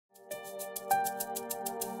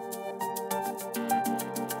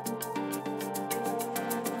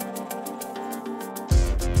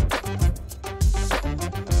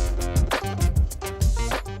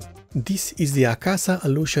This is the Akasa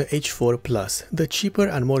Alucia H4 Plus, the cheaper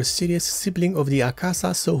and more serious sibling of the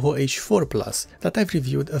Akasa Soho H4 Plus that I've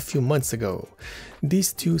reviewed a few months ago.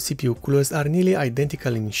 These two CPU coolers are nearly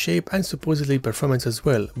identical in shape and supposedly performance as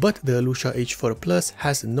well, but the Alucia H4 Plus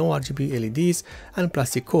has no RGB LEDs and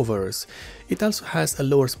plastic covers. It also has a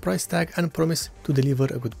lower price tag and promise to deliver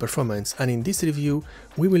a good performance, and in this review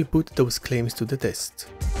we will put those claims to the test.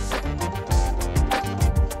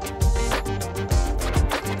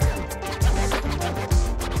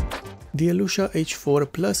 The Alucia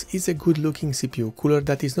H4 Plus is a good-looking CPU cooler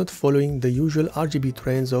that is not following the usual RGB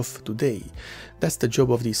trends of today. That's the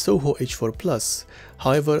job of the Soho H4 Plus.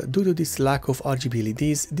 However, due to this lack of RGB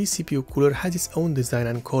LEDs, this CPU cooler has its own design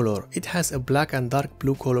and color. It has a black and dark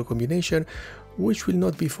blue color combination, which will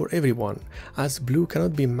not be for everyone, as blue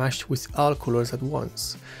cannot be matched with all colors at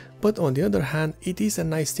once. But on the other hand, it is a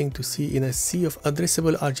nice thing to see in a sea of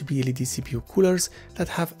addressable RGB LED CPU coolers that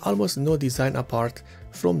have almost no design apart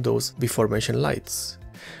from those before mentioned lights.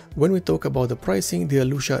 When we talk about the pricing, the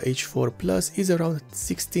Alucia H4 Plus is around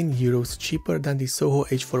 16 euros cheaper than the Soho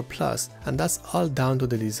H4 Plus, and that's all down to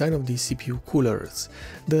the design of these CPU coolers.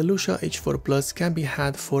 The Alucia H4 Plus can be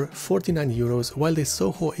had for 49 euros, while the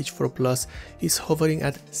Soho H4 Plus is hovering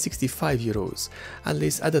at 65 euros, at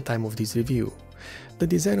least at the time of this review. The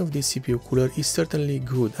design of this CPU cooler is certainly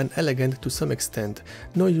good and elegant to some extent,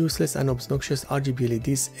 no useless and obnoxious RGB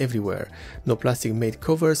LEDs everywhere, no plastic made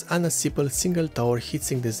covers, and a simple single tower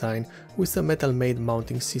heatsink design with a metal made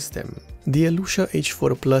mounting system. The Alucia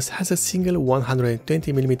H4 Plus has a single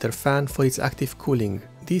 120mm fan for its active cooling.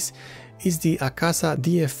 This is the Akasa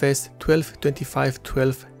DFS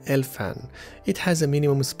 122512 L fan. It has a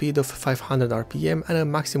minimum speed of 500 RPM and a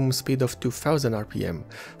maximum speed of 2000 RPM.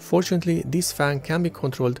 Fortunately, this fan can be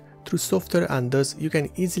controlled through software, and thus you can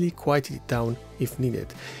easily quiet it down if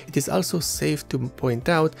needed. It is also safe to point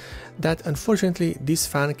out that unfortunately this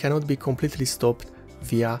fan cannot be completely stopped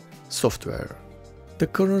via software. The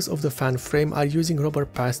corners of the fan frame are using rubber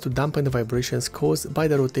pads to dampen the vibrations caused by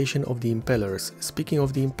the rotation of the impellers. Speaking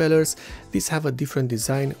of the impellers, these have a different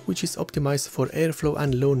design which is optimized for airflow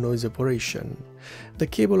and low noise operation. The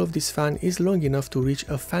cable of this fan is long enough to reach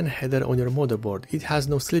a fan header on your motherboard. It has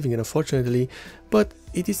no sleeving unfortunately, but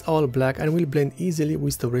it is all black and will blend easily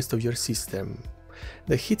with the rest of your system.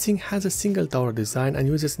 The heatsink has a single tower design and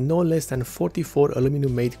uses no less than 44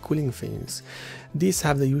 aluminum-made cooling fins. These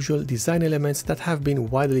have the usual design elements that have been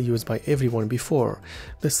widely used by everyone before.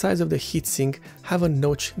 The sides of the heatsink have a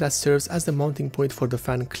notch that serves as the mounting point for the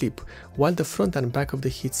fan clip, while the front and back of the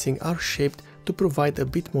heatsink are shaped to provide a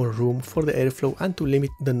bit more room for the airflow and to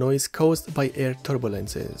limit the noise caused by air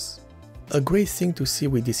turbulences. A great thing to see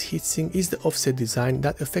with this heatsink is the offset design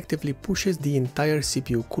that effectively pushes the entire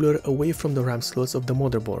CPU cooler away from the RAM slots of the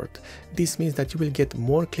motherboard. This means that you will get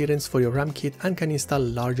more clearance for your RAM kit and can install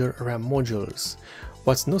larger RAM modules.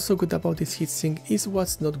 What's not so good about this heatsink is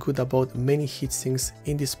what's not good about many heatsinks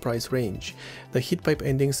in this price range. The heat pipe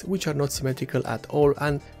endings, which are not symmetrical at all,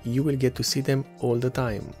 and you will get to see them all the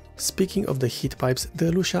time. Speaking of the heat pipes, the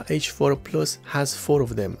Alucia H4 Plus has 4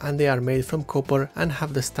 of them, and they are made from copper and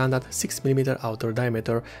have the standard 6mm outer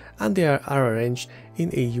diameter, and they are arranged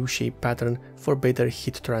in a U-shaped pattern for better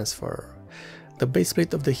heat transfer. The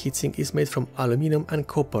baseplate of the heatsink is made from aluminum and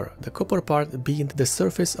copper, the copper part being the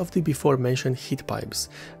surface of the before mentioned heat pipes.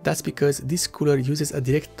 That's because this cooler uses a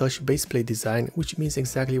direct touch baseplate design, which means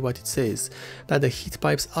exactly what it says, that the heat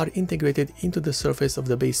pipes are integrated into the surface of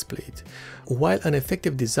the baseplate. While an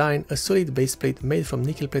effective design, a solid baseplate made from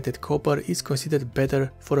nickel-plated copper is considered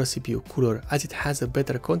better for a CPU cooler, as it has a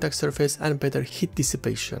better contact surface and better heat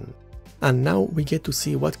dissipation. And now we get to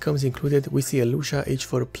see what comes included with the Alucia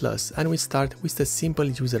H4 Plus, and we start with the simple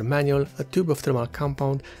user manual, a tube of thermal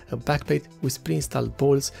compound, a backplate with pre-installed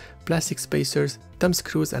bolts, plastic spacers, thumb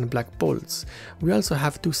screws and black bolts. We also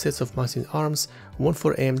have 2 sets of mounting arms, one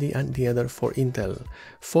for AMD and the other for Intel,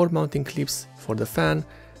 4 mounting clips for the fan,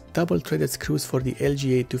 double threaded screws for the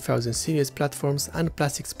LGA 2000 series platforms, and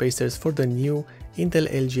plastic spacers for the new Intel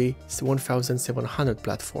LGA 1700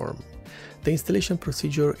 platform. The installation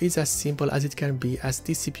procedure is as simple as it can be, as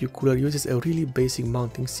this CPU cooler uses a really basic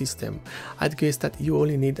mounting system. I'd guess that you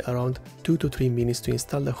only need around 2 to 3 minutes to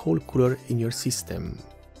install the whole cooler in your system.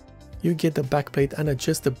 You get the backplate and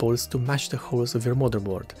adjust the bolts to match the holes of your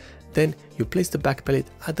motherboard. Then you place the backplate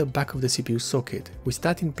at the back of the CPU socket. With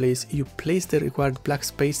that in place, you place the required black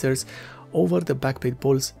spacers over the backplate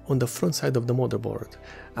bolts on the front side of the motherboard.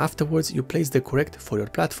 Afterwards, you place the correct for your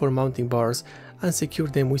platform mounting bars and secure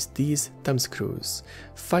them with these thumb screws.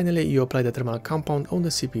 Finally, you apply the thermal compound on the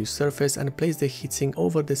CPU surface and place the heatsink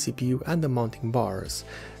over the CPU and the mounting bars,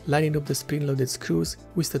 lining up the spring-loaded screws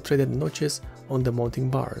with the threaded notches on the mounting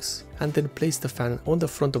bars, and then place the fan on the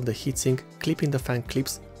front of the heatsink, clipping the fan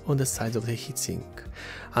clips on the sides of the heatsink.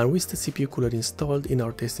 And with the CPU cooler installed in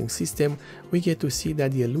our testing system, we get to see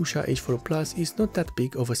that the Alucia H4 Plus is not that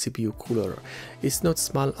big of a CPU cooler. It's not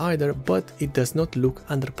small either, but it does not look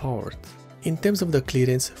underpowered. In terms of the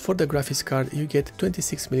clearance, for the graphics card you get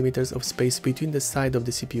 26mm of space between the side of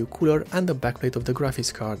the CPU cooler and the backplate of the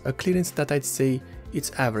graphics card, a clearance that I'd say it's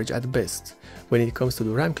average at best. When it comes to the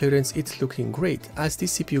RAM clearance, it's looking great, as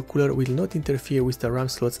this CPU cooler will not interfere with the RAM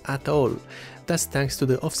slots at all. That's thanks to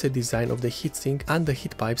the offset design of the heatsink and the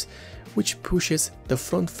heat pipes, which pushes the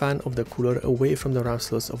front fan of the cooler away from the RAM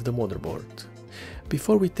slots of the motherboard.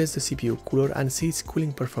 Before we test the CPU cooler and see its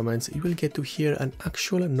cooling performance, you will get to hear an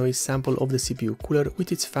actual noise sample of the CPU cooler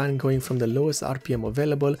with its fan going from the lowest RPM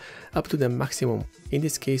available up to the maximum, in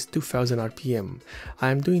this case 2000 RPM. I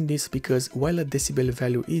am doing this because while a decibel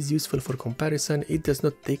value is useful for comparison, it does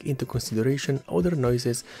not take into consideration other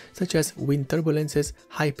noises such as wind turbulences,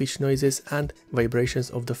 high-pitched noises and vibrations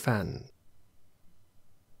of the fan.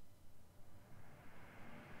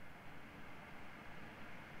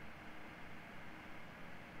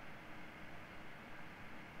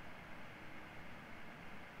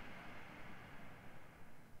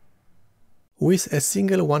 With a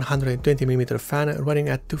single 120mm fan running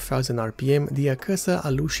at 2000 RPM, the Akasa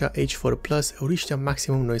Alucia H4 Plus reached a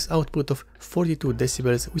maximum noise output of 42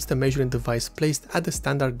 decibels with the measuring device placed at the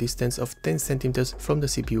standard distance of 10 cm from the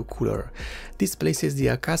CPU cooler. This places the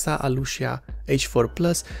Akasa Alucia H4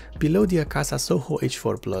 Plus below the Akasa Soho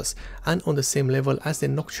H4 Plus and on the same level as the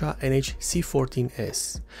Noctua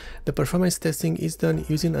NH-C14S. The performance testing is done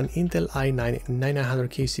using an Intel i9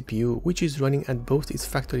 9900K CPU, which is running at both its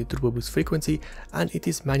factory turbo boost frequency and it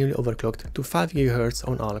is manually overclocked to 5 GHz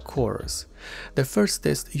on all cores. The first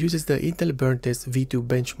test uses the Intel Burn Test V2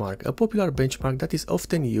 benchmark, a popular benchmark that is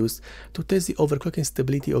often used to test the overclocking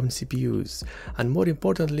stability of CPUs, and more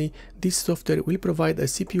importantly, this software will provide a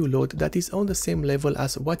CPU load that is on the same level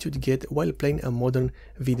as what you'd get while playing a modern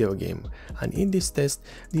video game. And in this test,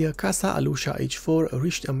 the Akasa Alucia H4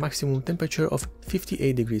 reached a maximum temperature of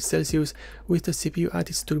 58 degrees Celsius with the CPU at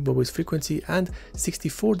its turbo boost frequency and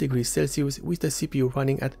 64 degrees Celsius with the CPU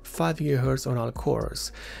running at 5 GHz on all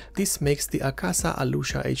cores. This makes the Akasa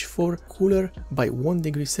Alucia H4 cooler by 1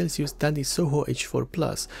 degree Celsius than the Soho H4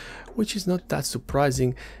 Plus, which is not that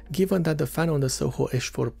surprising given that the fan on the Soho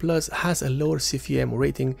H4 Plus has a lower CFM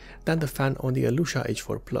rating than the fan on the Alucia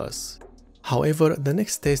H4 Plus. However, the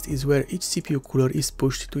next test is where each CPU cooler is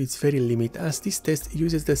pushed to its very limit, as this test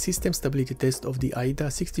uses the system stability test of the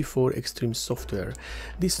AIDA64 Extreme software.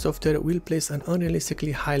 This software will place an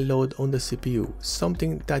unrealistically high load on the CPU,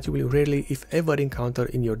 something that you will rarely if ever encounter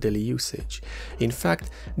in your daily usage. In fact,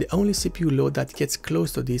 the only CPU load that gets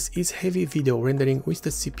close to this is heavy video rendering with the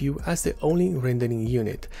CPU as the only rendering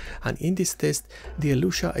unit, and in this test, the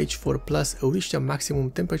Alucia H4 Plus reached a maximum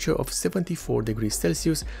temperature of 74 degrees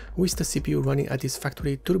Celsius with the CPU running at its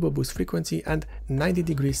factory turbo boost frequency and 90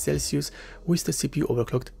 degrees Celsius with the CPU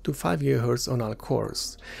overclocked to 5 GHz on all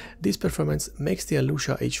cores. This performance makes the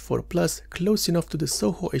Alucia H4 Plus close enough to the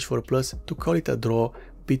Soho H4 Plus to call it a draw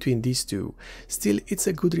between these two. Still, it's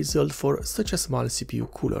a good result for such a small CPU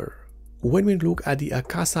cooler. When we look at the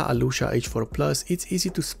Akasa Alucia H4 Plus, it's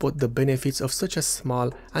easy to spot the benefits of such a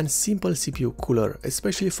small and simple CPU cooler,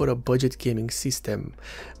 especially for a budget gaming system.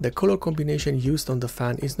 The color combination used on the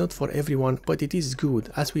fan is not for everyone, but it is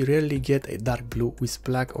good, as we rarely get a dark blue with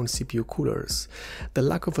black on CPU coolers. The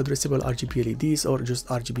lack of addressable RGB LEDs, or just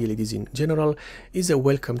RGB LEDs in general, is a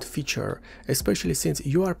welcomed feature, especially since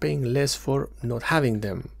you are paying less for not having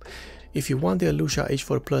them. If you want the Alucia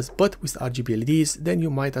H4 Plus but with RGB LEDs, then you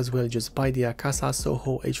might as well just buy the Akasa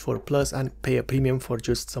Soho H4 Plus and pay a premium for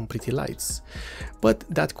just some pretty lights. But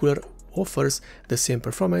that cooler offers the same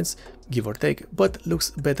performance, give or take, but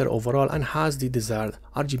looks better overall and has the desired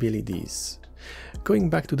RGB LEDs. Going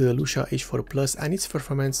back to the Alucia H4 Plus and its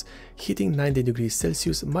performance, hitting 90 degrees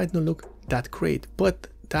Celsius might not look that great, but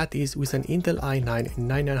that is with an Intel i9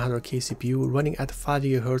 9900K CPU running at 5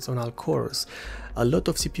 GHz on all cores. A lot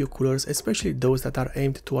of CPU coolers, especially those that are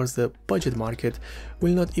aimed towards the budget market,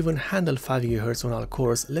 will not even handle 5 GHz on all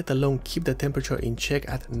cores, let alone keep the temperature in check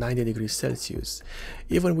at 90 degrees Celsius.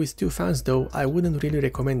 Even with two fans though, I wouldn't really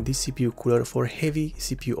recommend this CPU cooler for heavy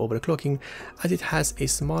CPU overclocking, as it has a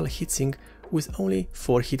small heatsink with only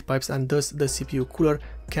 4 heat pipes, and thus the CPU cooler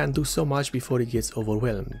can't do so much before it gets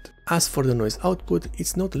overwhelmed. As for the noise output,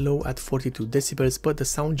 it's not low at 42 decibels, but the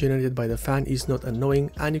sound generated by the fan is not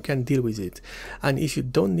annoying and you can deal with it. And if you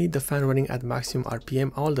don't need the fan running at maximum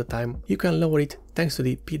RPM all the time, you can lower it thanks to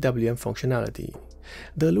the PWM functionality.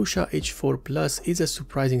 The Alucia H4 Plus is a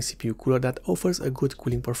surprising CPU cooler that offers a good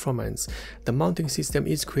cooling performance. The mounting system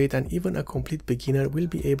is great and even a complete beginner will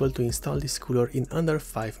be able to install this cooler in under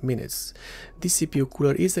 5 minutes. This CPU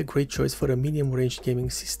cooler is a great choice for a medium-range gaming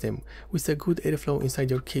system with a good airflow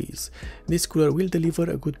inside your case. This cooler will deliver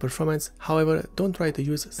a good performance, however, don't try to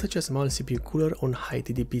use such a small CPU cooler on high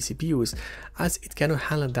TDP CPUs as it cannot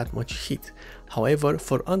handle that much heat. However,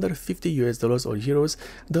 for under $50 or euros,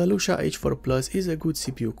 the Alucia H4 Plus is a good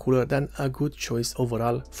CPU cooler and a good choice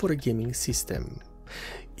overall for a gaming system.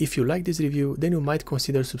 If you like this review, then you might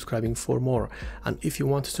consider subscribing for more, and if you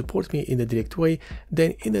want to support me in a direct way,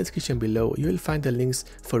 then in the description below you will find the links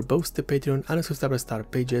for both the Patreon and subscriber star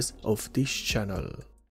pages of this channel.